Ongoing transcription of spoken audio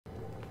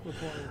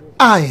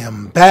I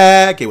am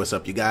back. Hey, what's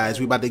up, you guys?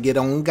 We about to get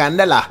on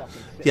Gondola.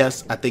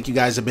 Yes, I think you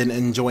guys have been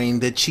enjoying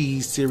the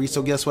cheese series,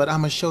 so guess what?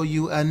 I'm going to show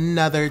you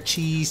another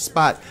cheese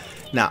spot.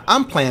 Now,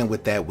 I'm playing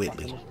with that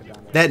Whitley.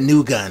 That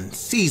new gun,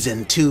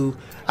 Season 2.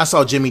 I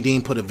saw Jimmy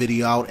Dean put a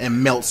video out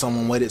and melt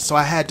someone with it, so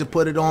I had to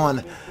put it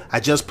on. I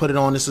just put it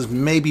on. This is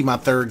maybe my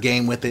third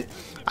game with it.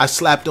 I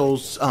slapped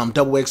those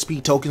double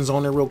XP tokens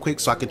on there real quick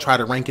so I could try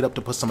to rank it up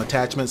to put some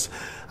attachments.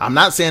 I'm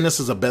not saying this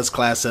is a best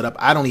class setup.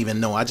 I don't even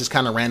know. I just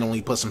kind of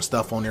randomly put some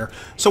stuff on there.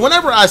 So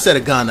whenever I set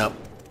a gun up,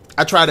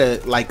 I try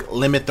to like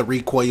limit the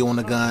recoil on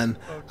the gun.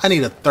 I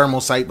need a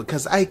thermal sight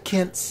because I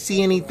can't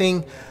see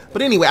anything.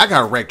 But anyway, I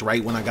got wrecked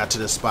right when I got to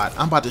this spot.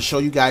 I'm about to show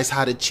you guys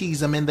how to cheese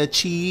them in the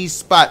cheese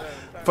spot.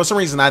 For some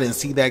reason, I didn't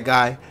see that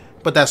guy,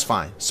 but that's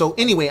fine. So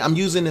anyway, I'm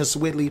using this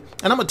Whitley,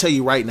 and I'm going to tell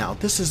you right now,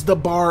 this is the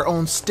bar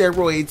on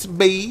steroids,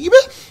 baby.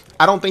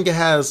 I don't think it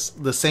has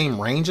the same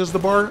range as the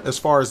bar as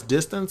far as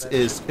distance.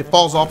 It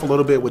falls off a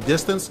little bit with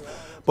distance,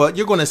 but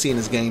you're going to see in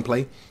this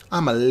gameplay,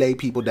 I'm going to lay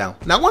people down.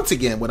 Now, once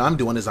again, what I'm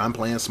doing is I'm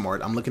playing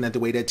smart. I'm looking at the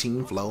way that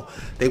team flow.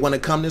 They want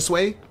to come this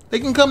way. They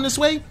can come this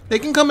way. They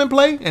can come and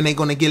play, and they're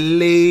going to get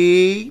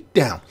laid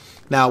down.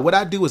 Now, what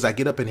I do is I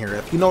get up in here.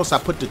 If you notice, I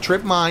put the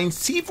Trip Mine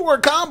C4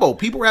 combo.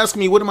 People were asking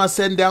me, what am I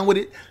setting down with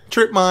it?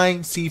 Trip Mine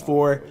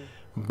C4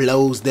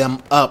 blows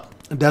them up.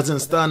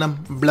 Doesn't stun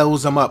them,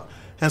 blows them up.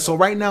 And so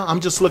right now,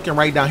 I'm just looking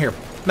right down here.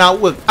 Now,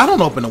 look, I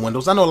don't open the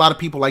windows. I know a lot of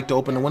people like to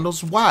open the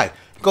windows. Why?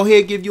 Go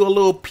ahead, give you a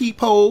little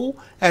peephole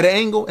at an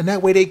angle, and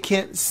that way they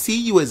can't see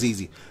you as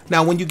easy.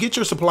 Now, when you get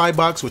your supply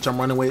box, which I'm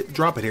running with,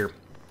 drop it here.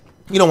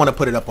 You don't want to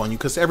put it up on you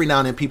because every now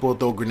and then people will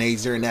throw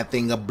grenades there and that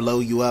thing will blow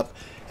you up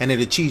and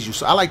it'll cheese you.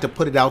 So I like to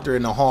put it out there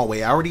in the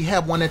hallway. I already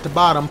have one at the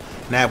bottom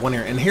and I have one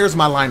here. And here's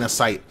my line of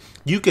sight.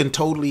 You can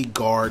totally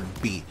guard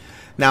B.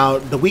 Now,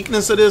 the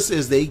weakness of this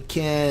is they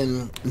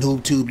can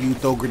noob tube you,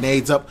 throw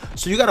grenades up.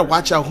 So you got to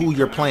watch out who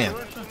you're playing.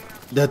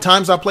 The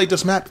times I played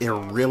this map, it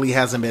really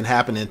hasn't been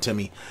happening to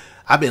me.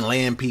 I've been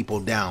laying people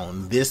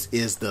down. This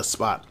is the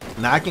spot.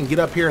 Now I can get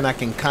up here and I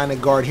can kind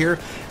of guard here.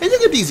 And you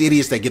get these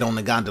idiots that get on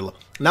the gondola.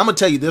 Now I'm going to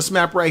tell you, this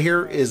map right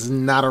here is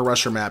not a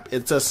rusher map.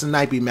 It's a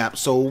sniping map.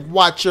 So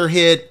watch your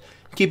head.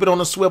 Keep it on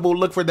a swivel.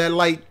 Look for that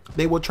light.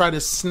 They will try to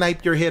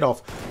snipe your head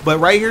off. But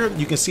right here,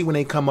 you can see when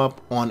they come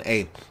up on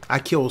A. I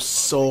kill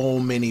so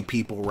many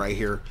people right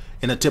here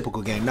in a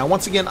typical game. Now,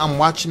 once again, I'm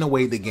watching the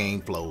way the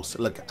game flows.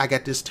 Look, I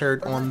got this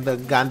turret on the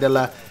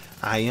gondola.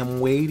 I am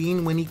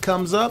waiting when he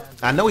comes up.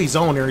 I know he's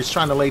on there. He's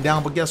trying to lay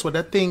down, but guess what?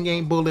 That thing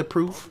ain't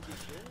bulletproof.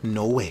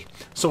 No way.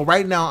 So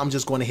right now, I'm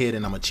just going ahead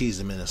and I'm going to cheese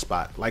him in a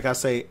spot. Like I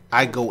say,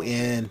 I go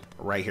in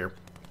right here.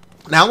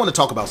 Now, I want to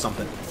talk about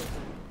something.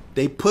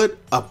 They put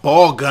a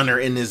ball gunner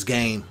in this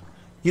game.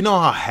 You know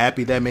how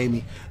happy that made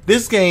me?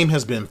 This game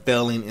has been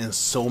failing in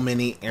so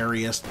many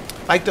areas.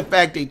 Like the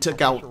fact they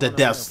took out the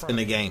deaths in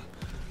the game.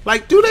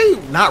 Like, do they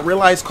not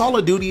realize Call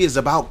of Duty is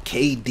about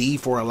KD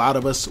for a lot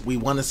of us? We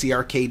want to see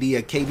our KD.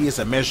 A KD is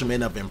a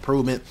measurement of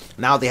improvement.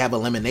 Now they have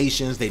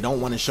eliminations. They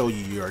don't want to show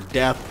you your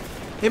death.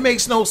 It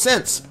makes no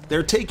sense.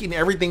 They're taking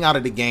everything out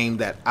of the game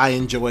that I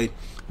enjoyed.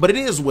 But it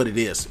is what it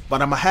is.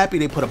 But I'm happy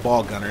they put a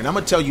ball gunner. And I'm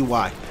going to tell you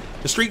why.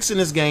 The streaks in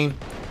this game,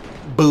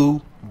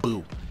 boo,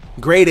 boo.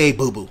 Grade A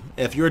boo-boo.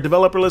 If you're a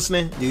developer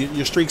listening,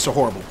 your streaks are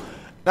horrible.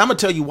 And I'm going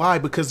to tell you why.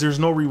 Because there's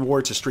no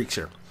reward to streaks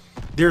here.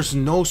 There's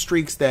no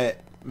streaks that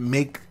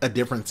make a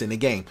difference in the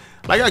game.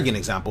 Like, I'll give an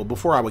example.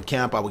 Before I would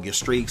camp, I would get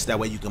streaks. That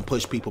way you can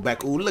push people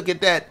back. Ooh, look at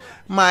that.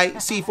 My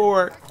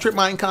C4 Trip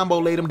Mine combo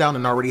laid them down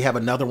and already have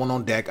another one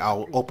on deck.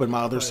 I'll open my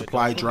other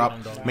supply drop,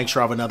 make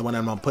sure I have another one, and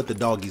I'm going to put the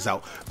doggies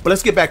out. But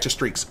let's get back to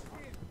streaks.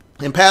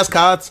 In past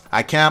CODs,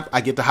 I camp, I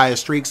get the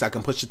highest streaks, I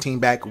can push the team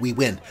back, we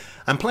win.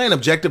 I'm playing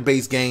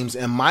objective-based games,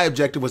 and my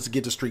objective was to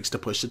get the streaks to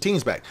push the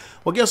teams back.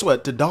 Well, guess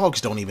what? The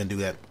dogs don't even do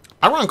that.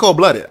 I run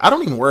cold-blooded. I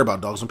don't even worry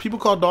about dogs. When people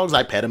call dogs,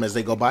 I pet them as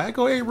they go by. I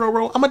go, hey,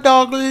 Roro, I'm a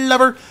dog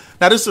lover.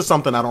 Now, this is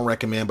something I don't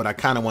recommend, but I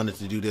kind of wanted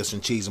to do this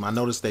and cheese them. I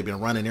noticed they've been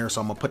running there,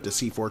 so I'm going to put the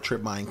C4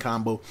 Trip Mine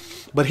combo.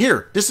 But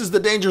here, this is the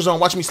danger zone.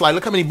 Watch me slide.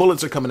 Look how many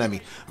bullets are coming at me.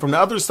 From the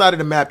other side of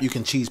the map, you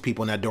can cheese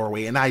people in that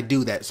doorway, and I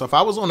do that. So if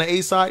I was on the A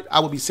side,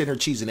 I would be sitting here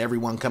cheesing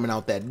everyone coming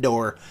out that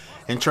door.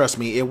 And trust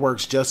me, it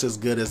works just as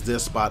good as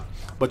this spot,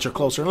 but you're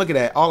closer. And look at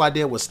that. All I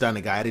did was stun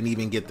the guy. I didn't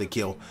even get the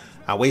kill.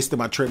 I wasted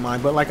my trip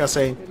mine, but like I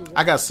say,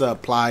 I got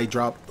supply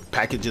drop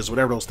packages,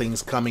 whatever those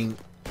things coming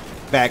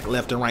back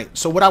left and right.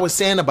 So what I was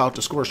saying about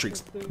the score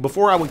streaks,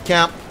 before I would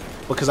camp,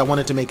 because I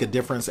wanted to make a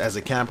difference as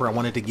a camper, I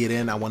wanted to get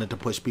in, I wanted to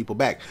push people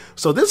back.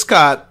 So this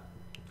COD,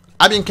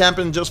 I've been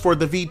camping just for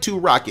the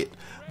V2 rocket,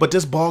 but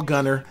this ball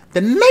gunner,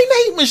 the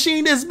NITE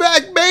machine is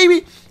back,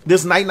 baby.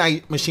 This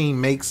NITE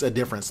machine makes a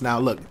difference. Now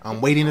look,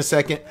 I'm waiting a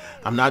second.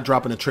 I'm not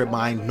dropping a trip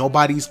mine.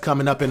 Nobody's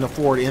coming up in the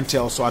forward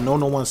intel, so I know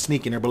no one's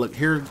sneaking there. But look,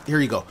 here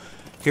you go.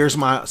 Here's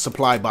my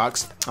supply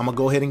box. I'm going to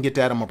go ahead and get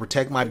that. I'm going to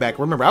protect my back.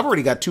 Remember, I've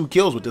already got 2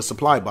 kills with this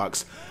supply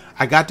box.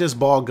 I got this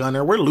ball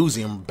gunner. We're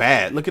losing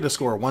bad. Look at the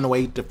score,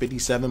 108 to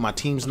 57. My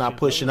team's not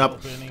pushing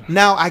up.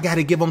 Now I got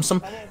to give them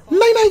some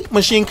NITE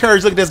machine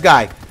courage. Look at this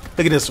guy.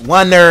 Look at this.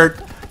 1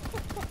 nerd,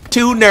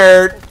 2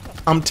 nerd,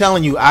 I'm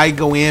telling you, I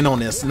go in on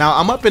this. Now,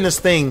 I'm up in this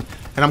thing,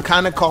 and I'm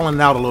kind of calling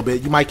it out a little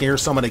bit. You might can hear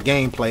some of the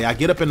gameplay. I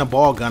get up in the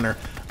ball gunner.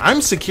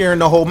 I'm securing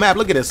the whole map.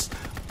 Look at this.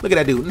 Look at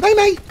that dude.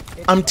 Night-night.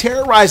 I'm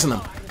terrorizing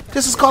them.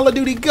 This is Call of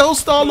Duty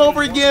Ghost all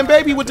over again,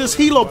 baby, with this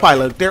helo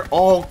pilot. They're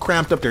all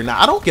cramped up there. Now,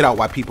 I don't get out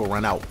why people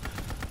run out.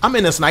 I'm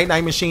in this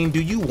night-night machine.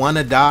 Do you want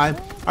to die?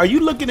 Are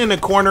you looking in the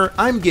corner?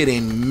 I'm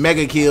getting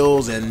mega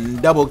kills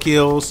and double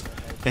kills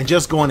and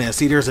just going in.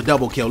 See, there's a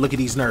double kill. Look at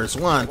these nerds.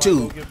 1,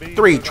 2,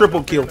 3,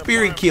 triple kill,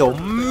 fury kill,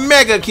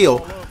 mega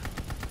kill,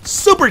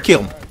 super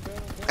kill.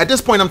 At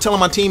this point, I'm telling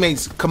my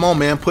teammates, come on,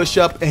 man, push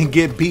up and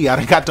get B. I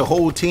done got the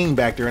whole team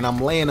back there, and I'm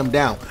laying them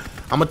down.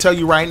 I'm going to tell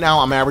you right now,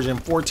 I'm averaging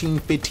 14,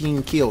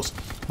 15 kills.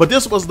 But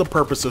this was the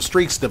purpose of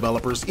Streaks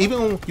developers.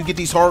 Even when you get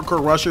these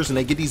hardcore rushers and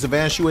they get these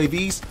advanced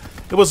UAVs,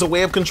 it was a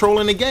way of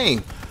controlling the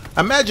game.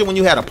 Imagine when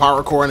you had a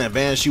power core and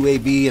advanced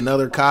UAV and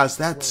other CODs,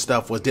 that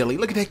stuff was deadly.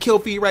 Look at that kill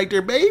feed right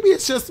there, baby.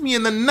 It's just me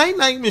in the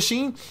night-night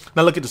machine.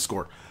 Now look at the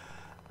score.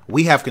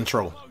 We have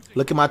control.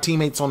 Look at my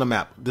teammates on the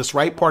map. This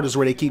right part is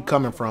where they keep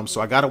coming from,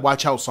 so I got to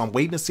watch out. So I'm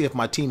waiting to see if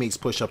my teammates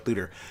push up through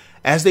there.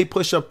 As they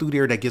push up through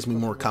there, that gives me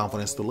more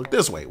confidence to look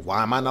this way.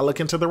 Why am I not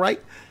looking to the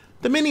right?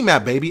 The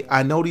mini-map, baby.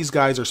 I know these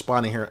guys are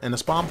spawning here, and the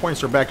spawn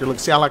points are back here. Look,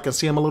 see how I can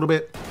see them a little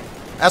bit?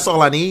 That's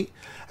all I need.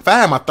 If I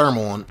had my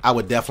thermal on, I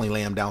would definitely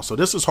lay them down. So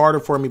this is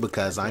harder for me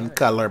because I'm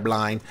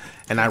colorblind,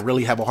 and I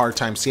really have a hard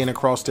time seeing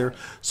across there.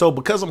 So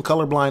because I'm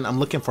colorblind, I'm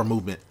looking for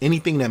movement.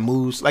 Anything that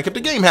moves. Like if the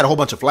game had a whole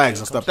bunch of flags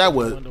and stuff, that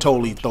would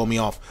totally throw me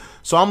off.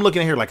 So I'm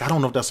looking here like, I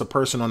don't know if that's a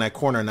person on that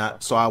corner or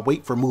not. So I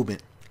wait for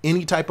movement.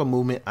 Any type of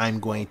movement, I'm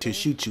going to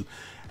shoot you.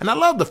 And I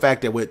love the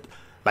fact that with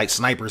like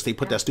snipers, they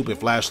put that stupid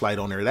flashlight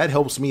on there. That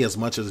helps me as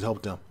much as it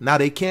helped them. Now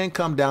they can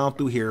come down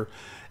through here.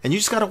 And you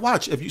just got to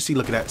watch. If you see,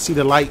 look at that. See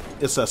the light?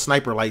 It's a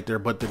sniper light there,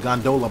 but the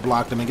gondola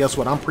blocked him. And guess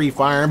what? I'm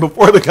pre-firing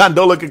before the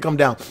gondola can come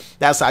down.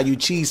 That's how you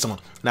cheese someone.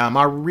 Now, am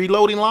I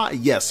reloading a lot?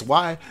 Yes.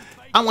 Why?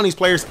 I'm one of these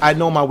players. I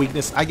know my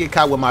weakness. I get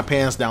caught with my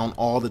pants down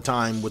all the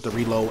time with the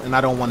reload, and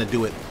I don't want to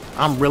do it.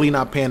 I'm really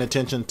not paying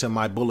attention to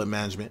my bullet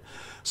management.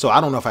 So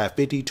I don't know if I have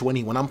 50,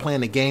 20. When I'm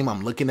playing the game,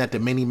 I'm looking at the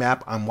mini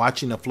map. I'm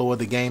watching the flow of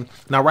the game.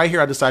 Now right here,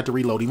 I decide to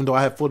reload, even though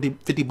I have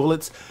 50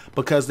 bullets,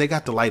 because they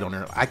got the light on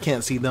there. I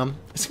can't see them.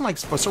 It seems like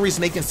for some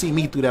reason they can see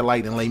me through that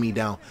light and lay me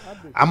down.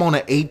 I'm on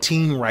an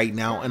 18 right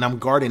now, and I'm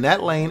guarding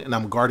that lane, and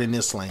I'm guarding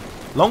this lane.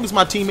 As long as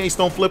my teammates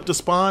don't flip the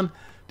spawn,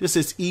 this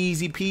is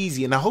easy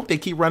peasy. And I hope they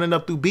keep running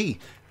up through B.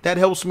 That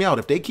helps me out.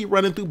 If they keep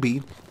running through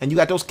B, and you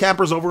got those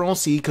campers over on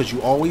C, because you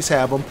always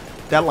have them,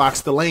 that locks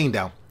the lane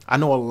down. I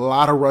know a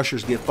lot of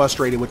rushers get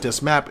frustrated with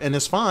this map, and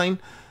it's fine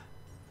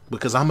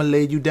because I'm going to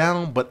lay you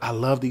down, but I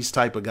love these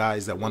type of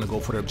guys that want to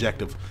go for the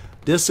objective.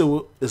 This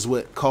is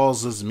what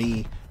causes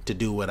me to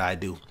do what I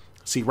do.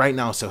 See, right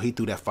now, so he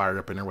threw that fire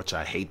up in there, which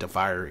I hate the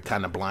fire. It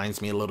kind of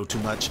blinds me a little too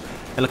much.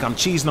 And look, I'm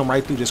cheesing them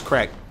right through this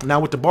crack. Now,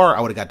 with the bar,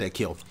 I would have got that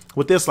kill.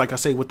 With this, like I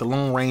say, with the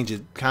long range,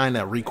 it kind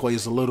of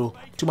recoils a little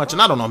too much.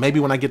 And I don't know, maybe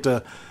when I get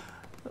to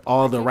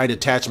all the right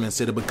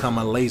attachments, it'll become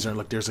a laser.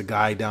 Look, there's a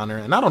guy down there,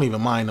 and I don't even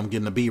mind them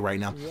getting a B right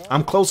now.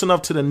 I'm close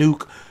enough to the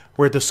nuke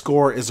where the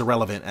score is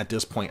irrelevant at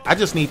this point. I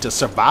just need to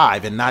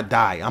survive and not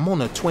die. I'm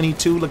on a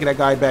 22. Look at that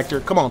guy back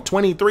there. Come on,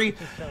 23.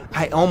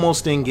 I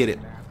almost didn't get it.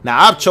 Now,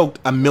 I've choked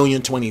a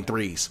million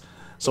 23s.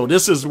 So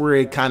this is where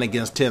it kind of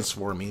gets tense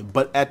for me.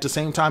 But at the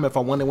same time, if I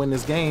want to win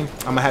this game,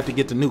 I'm going to have to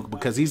get the nuke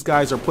because these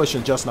guys are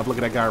pushing just enough. Look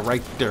at that guy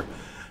right there.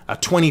 A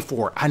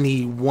 24. I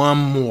need one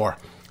more.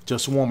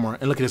 Just one more.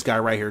 And look at this guy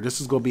right here.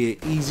 This is going to be an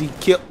easy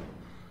kill.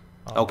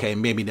 Okay,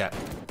 maybe that.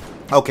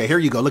 Okay, here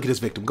you go. Look at this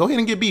victim. Go ahead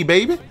and get B,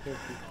 baby.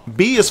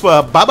 B is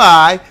for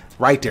bye-bye.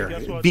 Right there.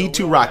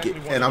 B2 rocket.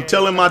 And I'm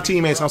telling my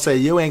teammates, I'm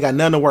saying, you ain't got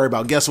nothing to worry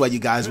about. Guess what, you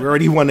guys? We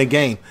already won the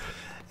game.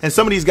 And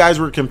some of these guys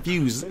were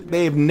confused.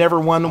 They've never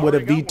won with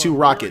a V2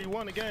 rocket.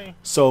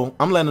 So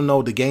I'm letting them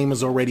know the game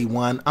is already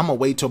won. I'm going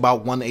to wait till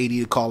about 180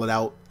 to call it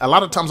out. A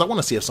lot of times I want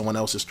to see if someone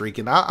else is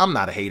streaking. I'm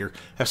not a hater.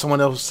 If someone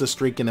else is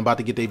streaking and about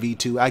to get their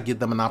V2, I give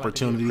them an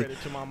opportunity.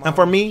 And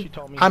for me,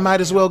 I might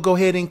as well go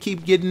ahead and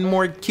keep getting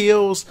more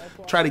kills.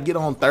 Try to get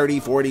on 30,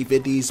 40,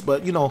 50s.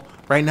 But, you know,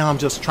 right now I'm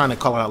just trying to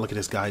call it out. Look at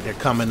this guy. They're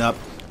coming up.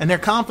 And their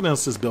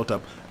confidence is built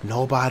up.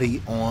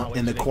 Nobody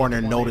in the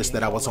corner noticed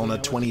that I was on a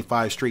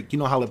 25 streak. You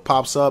know how it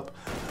pops up?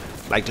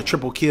 Like the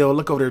triple kill.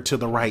 Look over there to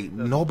the right.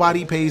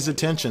 Nobody pays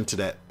attention to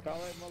that.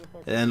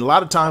 And a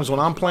lot of times when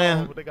I'm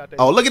playing...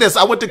 Oh, look at this.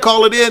 I went to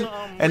call it in,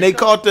 and they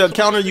called the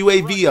counter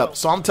UAV up.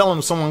 So I'm telling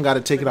them someone got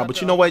to take it out.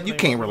 But you know what? You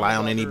can't rely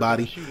on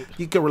anybody.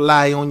 You can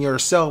rely on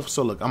yourself.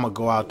 So look, I'm going to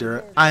go out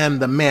there. I am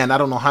the man. I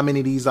don't know how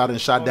many of these I done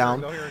shot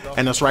down.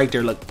 And it's right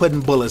there. Look,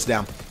 putting bullets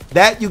down.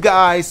 That, you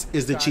guys,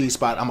 is the cheese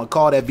spot. I'm going to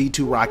call that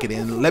V2 rocket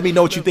in. Let me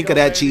know what you think of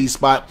that cheese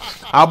spot.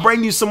 I'll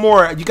bring you some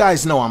more. You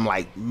guys know I'm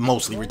like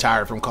mostly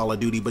retired from Call of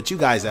Duty, but you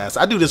guys ask.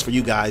 I do this for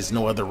you guys,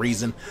 no other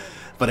reason.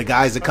 For the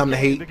guys that come to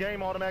hate,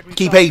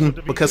 keep hating,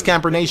 because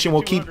Camper Nation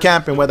will keep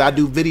camping whether I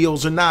do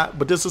videos or not.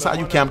 But this is how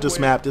you camp this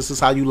map. This is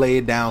how you lay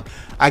it down.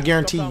 I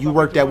guarantee you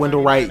work that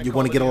window right, you're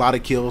going to get a lot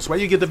of kills.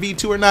 Whether you get the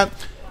V2 or not,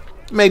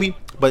 maybe.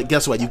 But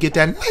guess what? You get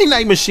that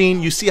night-night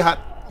machine. You see how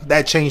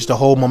that changed the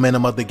whole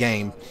momentum of the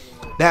game.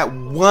 That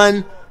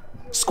one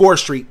score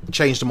streak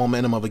changed the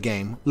momentum of a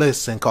game.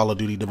 Listen, Call of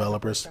Duty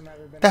developers,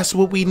 that's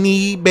what we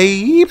need,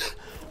 babe.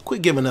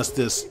 Quit giving us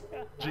this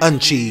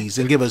uncheese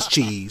and give us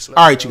cheese.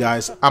 All right, you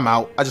guys, I'm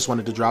out. I just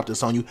wanted to drop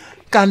this on you.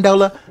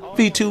 Gondola,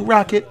 V2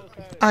 rocket,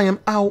 I am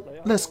out.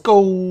 Let's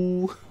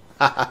go.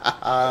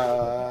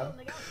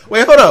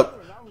 Wait, hold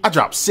up. I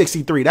dropped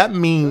 63. That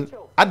means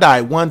I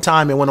died one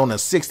time and went on a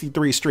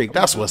 63 streak.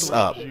 That's what's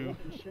up.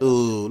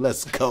 Ooh,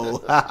 let's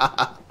go.